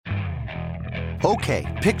Okay,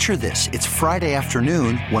 picture this. It's Friday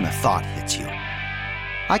afternoon when a thought hits you.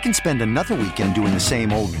 I can spend another weekend doing the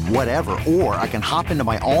same old whatever, or I can hop into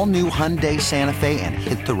my all-new Hyundai Santa Fe and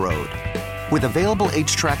hit the road. With available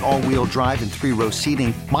H-Track all-wheel drive and 3-row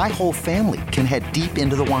seating, my whole family can head deep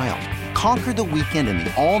into the wild. Conquer the weekend in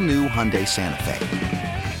the all-new Hyundai Santa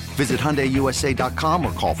Fe. Visit HyundaiUSA.com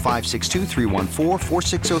or call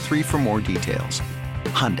 562-314-4603 for more details.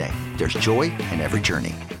 Hyundai, there's joy in every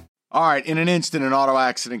journey. All right, in an instant, an auto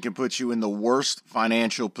accident can put you in the worst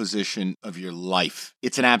financial position of your life.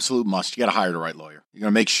 It's an absolute must. You got to hire the right lawyer. You're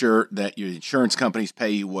going to make sure that your insurance companies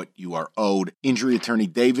pay you what you are owed. Injury attorney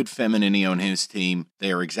David Feminini and his team,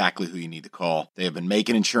 they are exactly who you need to call. They have been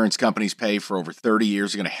making insurance companies pay for over 30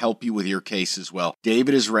 years. They're going to help you with your case as well.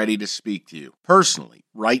 David is ready to speak to you personally.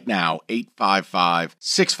 Right now,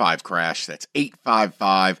 855-65-CRASH. That's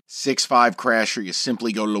 855-65-CRASH, or you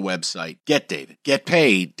simply go to the website,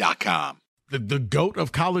 getdavidgetpaid.com. The GOAT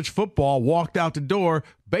of college football walked out the door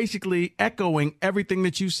basically echoing everything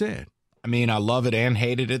that you said. I mean, I love it and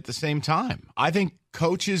hate it at the same time. I think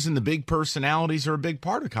coaches and the big personalities are a big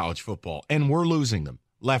part of college football, and we're losing them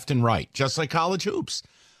left and right, just like college hoops.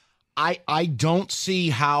 I don't see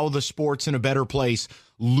how the sport's in a better place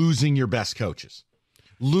losing your best coaches.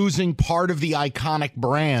 Losing part of the iconic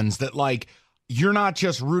brands that, like, you're not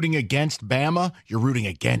just rooting against Bama, you're rooting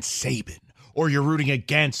against Saban, or you're rooting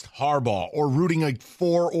against Harbaugh, or rooting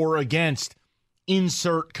for or against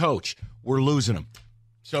insert coach. We're losing them.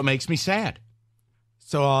 So it makes me sad.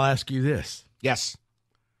 So I'll ask you this. Yes.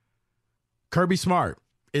 Kirby Smart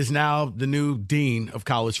is now the new dean of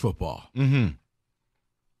college football. Mm-hmm.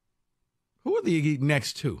 Who are the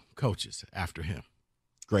next two coaches after him?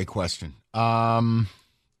 Great question.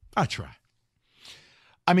 I try.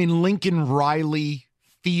 I mean, Lincoln Riley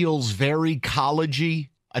feels very collegey.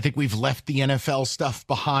 I think we've left the NFL stuff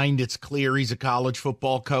behind. It's clear he's a college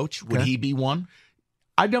football coach. Would he be one?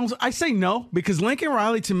 I say no, because Lincoln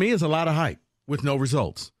Riley to me is a lot of hype with no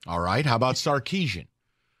results. All right. How about Sarkisian?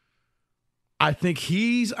 I think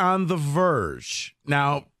he's on the verge.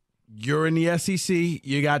 Now, you're in the SEC.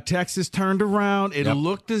 You got Texas turned around. It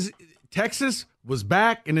looked as Texas was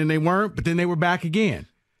back, and then they weren't, but then they were back again.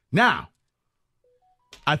 Now,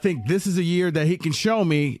 I think this is a year that he can show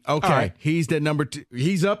me, okay, he's that number two.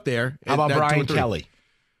 He's up there. How about Brian Kelly?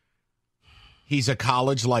 He's a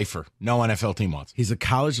college lifer. No NFL team wants him. He's a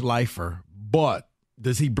college lifer, but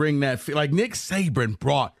does he bring that fear? Like Nick Saban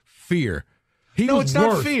brought fear. It's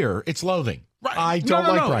not fear. It's loathing. Right. I don't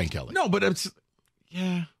like Brian Kelly. No, but it's,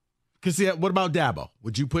 yeah. Because what about Dabo?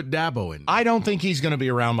 Would you put Dabo in? I don't think he's going to be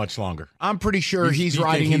around much longer. I'm pretty sure he's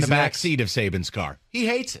riding in the back seat of Saban's car. He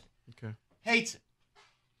hates it. Okay. Hates it.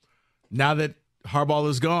 Now that Harbaugh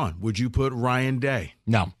is gone, would you put Ryan Day?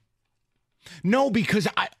 No. No, because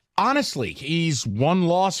honestly, he's one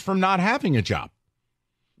loss from not having a job.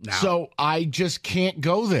 No. So I just can't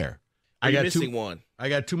go there. You're missing one. I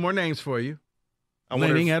got two more names for you.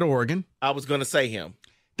 Lanning at Oregon. I was going to say him.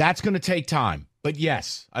 That's going to take time. But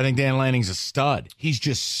yes, I think Dan Lanning's a stud. He's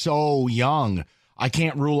just so young. I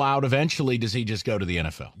can't rule out eventually does he just go to the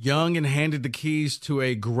NFL. Young and handed the keys to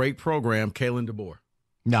a great program, Kalen DeBoer.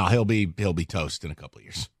 No, he'll be toast in a couple of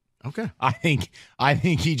years. Okay. I think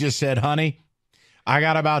he just said, honey, I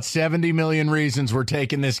got about 70 million reasons we're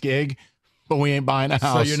taking this gig, but we ain't buying a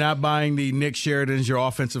house. So you're not buying the Nick Sheridan's your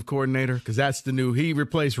offensive coordinator? Because that's the new, he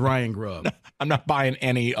replaced Ryan Grubb. I'm not buying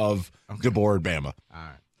any of DeBoer at Bama. All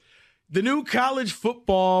right. The new college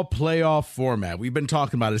football playoff format. We've been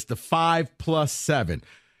talking about it. It's the 5+7.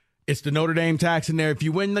 It's the Notre Dame tax in there. If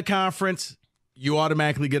you win the conference, you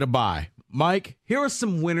automatically get a bye. Mike, here are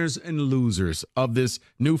some winners and losers of this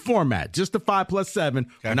new format. Just the 5+7. Okay.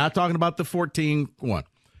 We're not talking about the 14-1.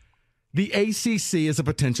 The ACC is a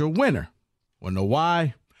potential winner. Want to know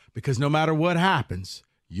why? Because no matter what happens,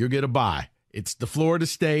 you get a bye. It's the Florida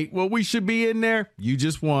State. Well, we should be in there. You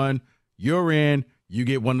just won. You're in. You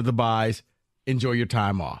get one of the buys. Enjoy your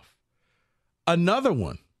time off. Another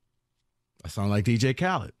one. I sound like DJ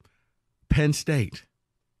Khaled. Penn State.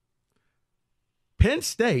 Penn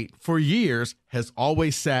State, for years, has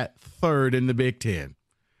always sat third in the Big Ten.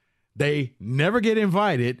 They never get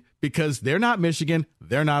invited because they're not Michigan.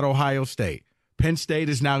 They're not Ohio State. Penn State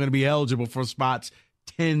is now going to be eligible for spots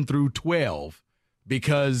 10 through 12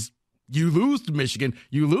 because you lose to Michigan,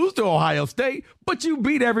 you lose to Ohio State, but you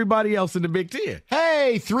beat everybody else in the Big Ten.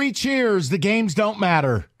 Hey, 3 cheers. The games don't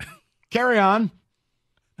matter. Carry on.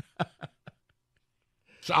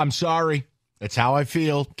 I'm sorry. That's how I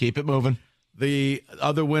feel. Keep it moving. The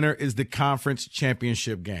other winner is the conference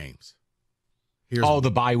championship games.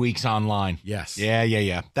 The bye weeks online. Yes.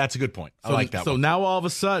 Yeah. That's a good point. I like that So one. now all of a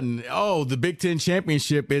sudden, the Big Ten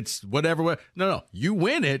championship, it's whatever. No. You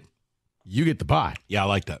win it, you get the bye. Yeah, I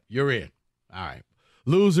like that. You're in. All right.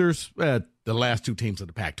 Losers, the last two teams of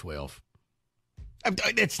the Pac-12.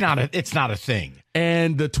 It's not a thing.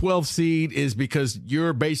 And the 12th seed is because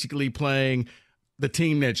you're basically playing the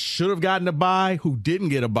team that should have gotten a bye, who didn't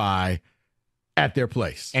get a bye, at their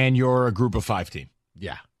place. And you're a group of 5 team.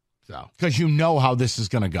 Yeah. So because you know how this is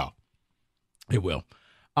going to go. It will.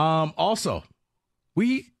 Also,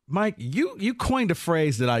 Mike, you coined a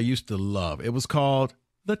phrase that I used to love. It was called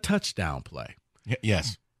the touchdown play.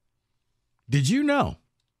 Yes. Did you know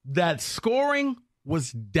that scoring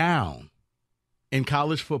was down in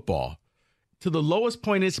college football to the lowest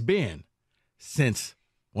point it's been since,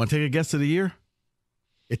 want to take a guess of the year?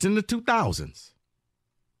 It's in the 2000s.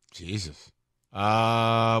 Jesus.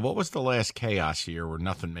 What was the last chaos year where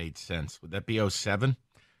nothing made sense? Would that be 2007?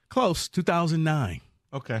 Close, 2009.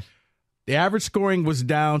 Okay. The average scoring was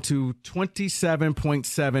down to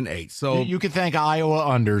 27.78. So you can thank Iowa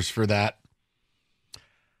unders for that.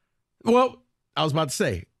 Well, I was about to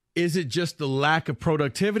say, is it just the lack of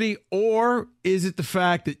productivity, or is it the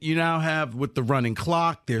fact that you now have, with the running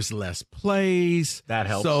clock, there's less plays? That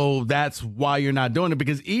helps. So that's why you're not doing it,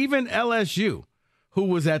 because even LSU, who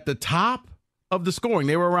was at the top of the scoring,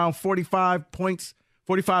 they were around 45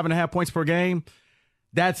 and a half points per game.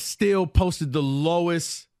 That still posted the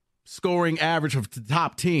lowest scoring average of the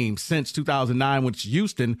top team since 2009, which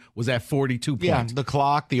Houston was at 42 points. Yeah, the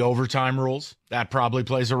clock, the overtime rules, that probably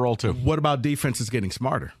plays a role too. What about defenses getting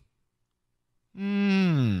smarter?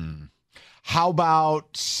 How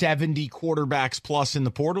about 70 quarterbacks plus in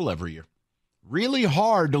the portal every year? Really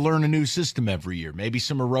hard to learn a new system every year. Maybe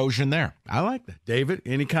some erosion there. I like that. David,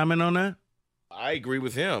 any comment on that? I agree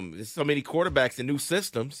with him. There's so many quarterbacks and new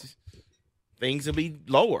systems, things will be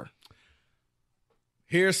lower.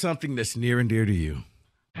 Here's something that's near and dear to you.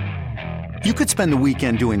 You could spend the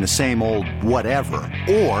weekend doing the same old whatever,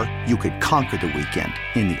 or you could conquer the weekend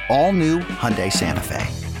in the all-new Hyundai Santa Fe.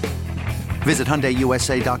 Visit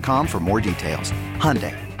HyundaiUSA.com for more details.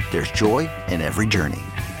 Hyundai, there's joy in every journey.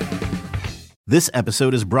 This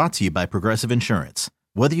episode is brought to you by Progressive Insurance.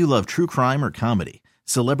 Whether you love true crime or comedy,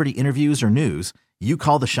 celebrity interviews or news, you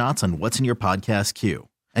call the shots on what's in your podcast queue.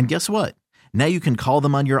 And guess what? Now you can call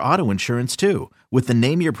them on your auto insurance too, with the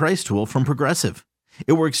Name Your Price tool from Progressive.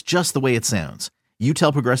 It works just the way it sounds. You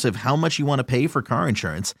tell Progressive how much you want to pay for car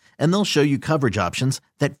insurance, and they'll show you coverage options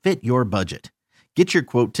that fit your budget. Get your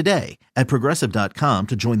quote today at Progressive.com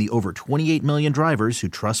to join the over 28 million drivers who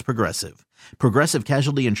trust Progressive. Progressive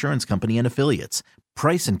Casualty Insurance Company and Affiliates.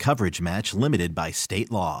 Price and coverage match limited by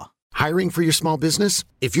state law. Hiring for your small business?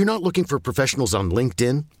 If you're not looking for professionals on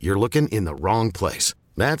LinkedIn, you're looking in the wrong place.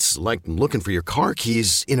 That's like looking for your car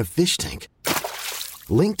keys in a fish tank.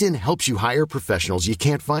 LinkedIn helps you hire professionals you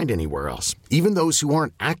can't find anywhere else, even those who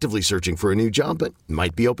aren't actively searching for a new job but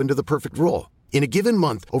might be open to the perfect role. In a given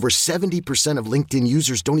month, over 70% of LinkedIn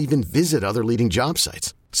users don't even visit other leading job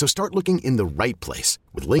sites. So start looking in the right place.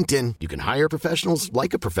 With LinkedIn, you can hire professionals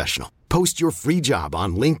like a professional. Post your free job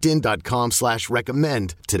on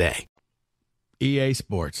linkedin.com/recommend today. EA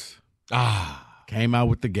Sports came out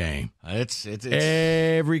with the game. It's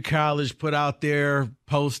Every college put out their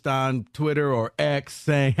post on Twitter or X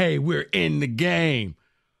saying, hey, we're in the game.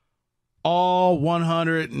 All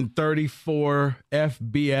 134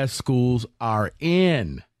 FBS schools are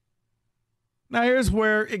in. Now, here's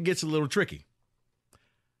where it gets a little tricky.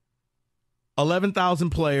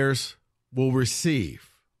 11,000 players will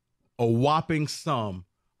receive a whopping sum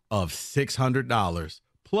of $600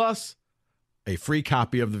 plus a free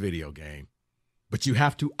copy of the video game. But you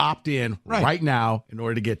have to opt in right now in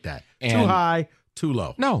order to get that. And too high, too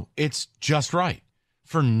low. No, it's just right.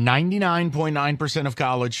 For 99.9% of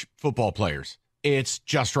college football players, it's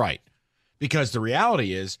just right. Because the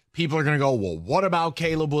reality is, people are going to go, well, what about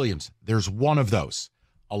Caleb Williams? There's one of those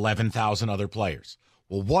 11,000 other players.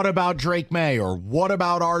 Well, what about Drake May or what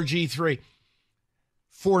about RG3?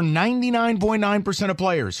 For 99.9% of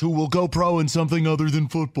players who will go pro in something other than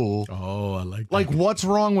football. Oh, I like that. Like, what's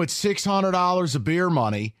wrong with $600 of beer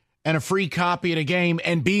money and a free copy at a game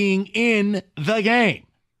and being in the game?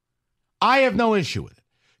 I have no issue with it.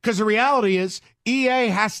 Because the reality is, EA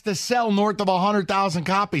has to sell north of 100,000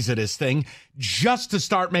 copies of this thing just to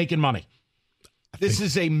start making money. This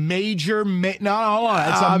is a major, it's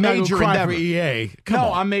a major endeavor. For EA.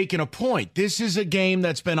 I'm making a point. This is a game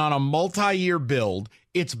that's been on a multi-year build.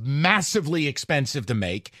 It's massively expensive to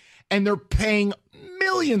make, and they're paying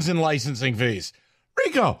millions in licensing fees.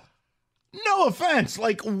 Rico, no offense.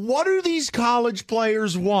 Like, what do these college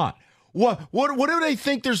players want? What do they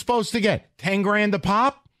think they're supposed to get? 10 grand a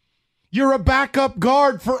pop? You're a backup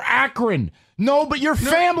guard for Akron. No, but your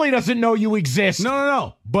family doesn't know you exist.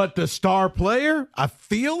 No. But the star player, I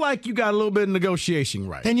feel like you got a little bit of negotiation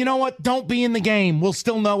right. Then you know what? Don't be in the game. We'll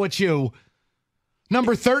still know it's you.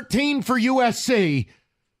 Number 13 for USC.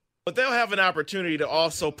 But they'll have an opportunity to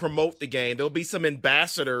also promote the game. There'll be some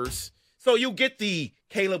ambassadors. So you'll get the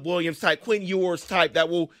Caleb Williams type, Quinn Ewers type that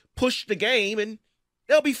will push the game, and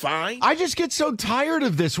they'll be fine. I just get so tired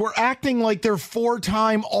of this. We're acting like they're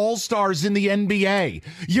 4-time All-Stars in the NBA.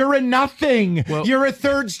 You're a nothing. Well, you're a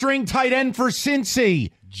third-string tight end for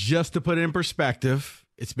Cincy. Just to put it in perspective,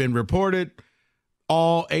 it's been reported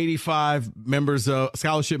all 85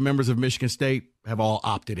 scholarship members of Michigan State have all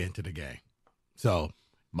opted into the game. So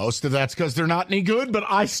most of that's because they're not any good, but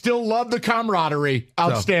I still love the camaraderie.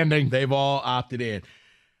 Outstanding. So they've all opted in.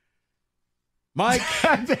 Mike.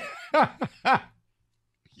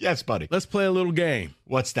 Yes, buddy. Let's play a little game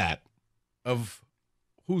What's that? of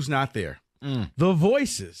who's not there. The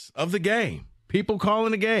voices of the game. People calling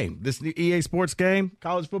the game. This EA Sports game,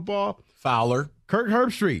 college football. Fowler. Kirk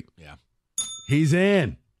Herbstreit. Yeah. He's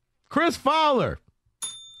in. Chris Fowler.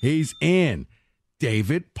 He's in.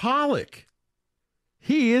 David Pollock.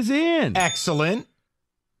 He is in. Excellent.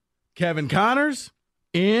 Kevin Connors.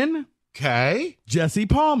 In. Okay. Jesse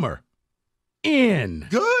Palmer. In.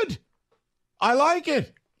 Good. I like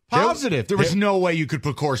it. Positive. There was no way you could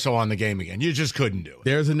put Corso on the game again. You just couldn't do it.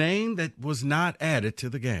 There's a name that was not added to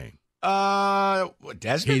the game.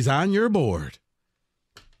 Desmond? He's on your board.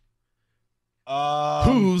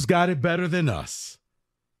 Who's got it better than us?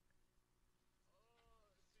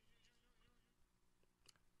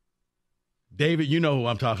 David, you know who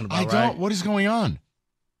I'm talking about, I right? don't. What is going on?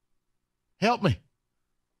 Help me.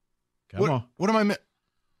 Come on. What am I?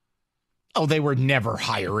 Oh, they were never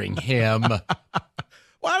hiring him.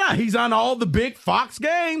 Why not? He's on all the big Fox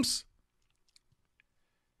games.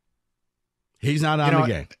 He's not on the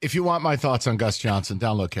game. If you want my thoughts on Gus Johnson,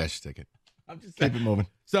 download Cash Ticket. I'm just Keep it moving.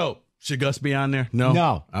 So, should Gus be on there? No.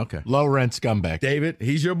 No. Okay. Low rent scumbag. David,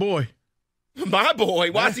 he's your boy. My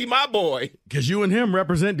boy. Why is he my boy? Because you and him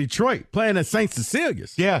represent Detroit, playing at St.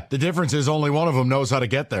 Cecilia's. Yeah, the difference is only one of them knows how to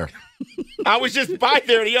get there. I was just by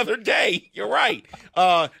there the other day. You're right.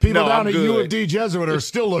 People down I'm at good. U of D Jesuit are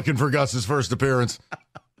still looking for Gus's first appearance.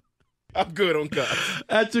 I'm good on Gus.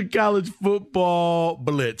 That's your college football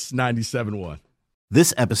blitz 97.1.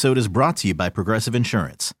 This episode is brought to you by Progressive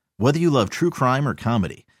Insurance. Whether you love true crime or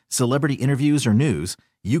comedy, celebrity interviews or news,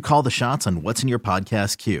 you call the shots on what's in your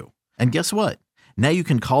podcast queue. And guess what? Now you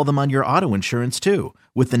can call them on your auto insurance too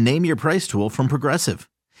with the Name Your Price tool from Progressive.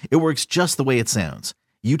 It works just the way it sounds.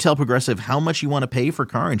 You tell Progressive how much you want to pay for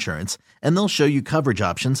car insurance, and they'll show you coverage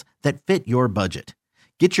options that fit your budget.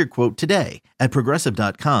 Get your quote today at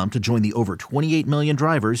Progressive.com to join the over 28 million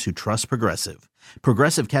drivers who trust Progressive.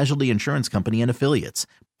 Progressive Casualty Insurance Company and Affiliates.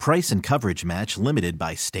 Price and coverage match limited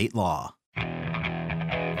by state law.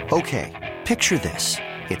 Okay, picture this.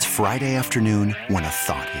 It's Friday afternoon when a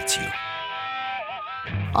thought hits you.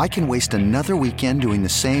 I can waste another weekend doing the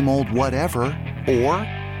same old whatever, or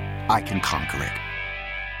I can conquer it.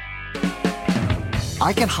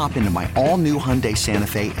 I can hop into my all-new Hyundai Santa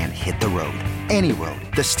Fe and hit the road. Any road.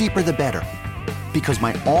 The steeper, the better. Because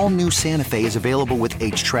my all-new Santa Fe is available with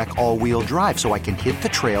H-Track all-wheel drive, so I can hit the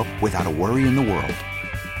trail without a worry in the world.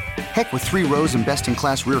 Heck, with 3 rows and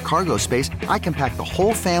best-in-class rear cargo space, I can pack the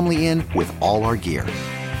whole family in with all our gear.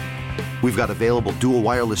 We've got available dual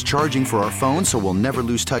wireless charging for our phones, so we'll never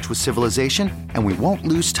lose touch with civilization, and we won't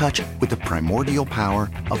lose touch with the primordial power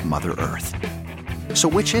of Mother Earth. So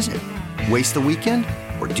which is it? Waste the weekend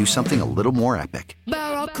or do something a little more epic?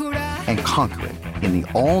 And conquer it in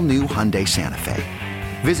the all-new Hyundai Santa Fe.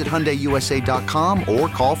 Visit HyundaiUSA.com or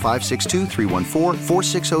call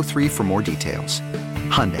 562-314-4603 for more details.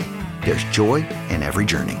 Hyundai, there's joy in every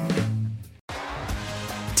journey.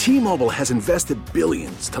 T-Mobile has invested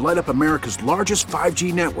billions to light up America's largest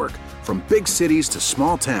 5G network, from big cities to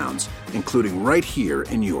small towns, including right here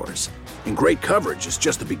in yours. And great coverage is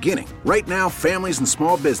just the beginning. Right now, families and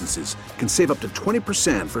small businesses can save up to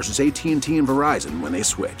 20% versus AT&T and Verizon when they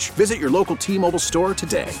switch. Visit your local T-Mobile store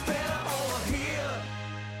today.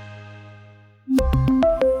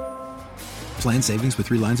 Plan savings with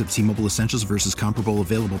 3 lines of T-Mobile Essentials versus comparable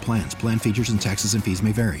available plans. Plan features and taxes and fees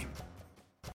may vary.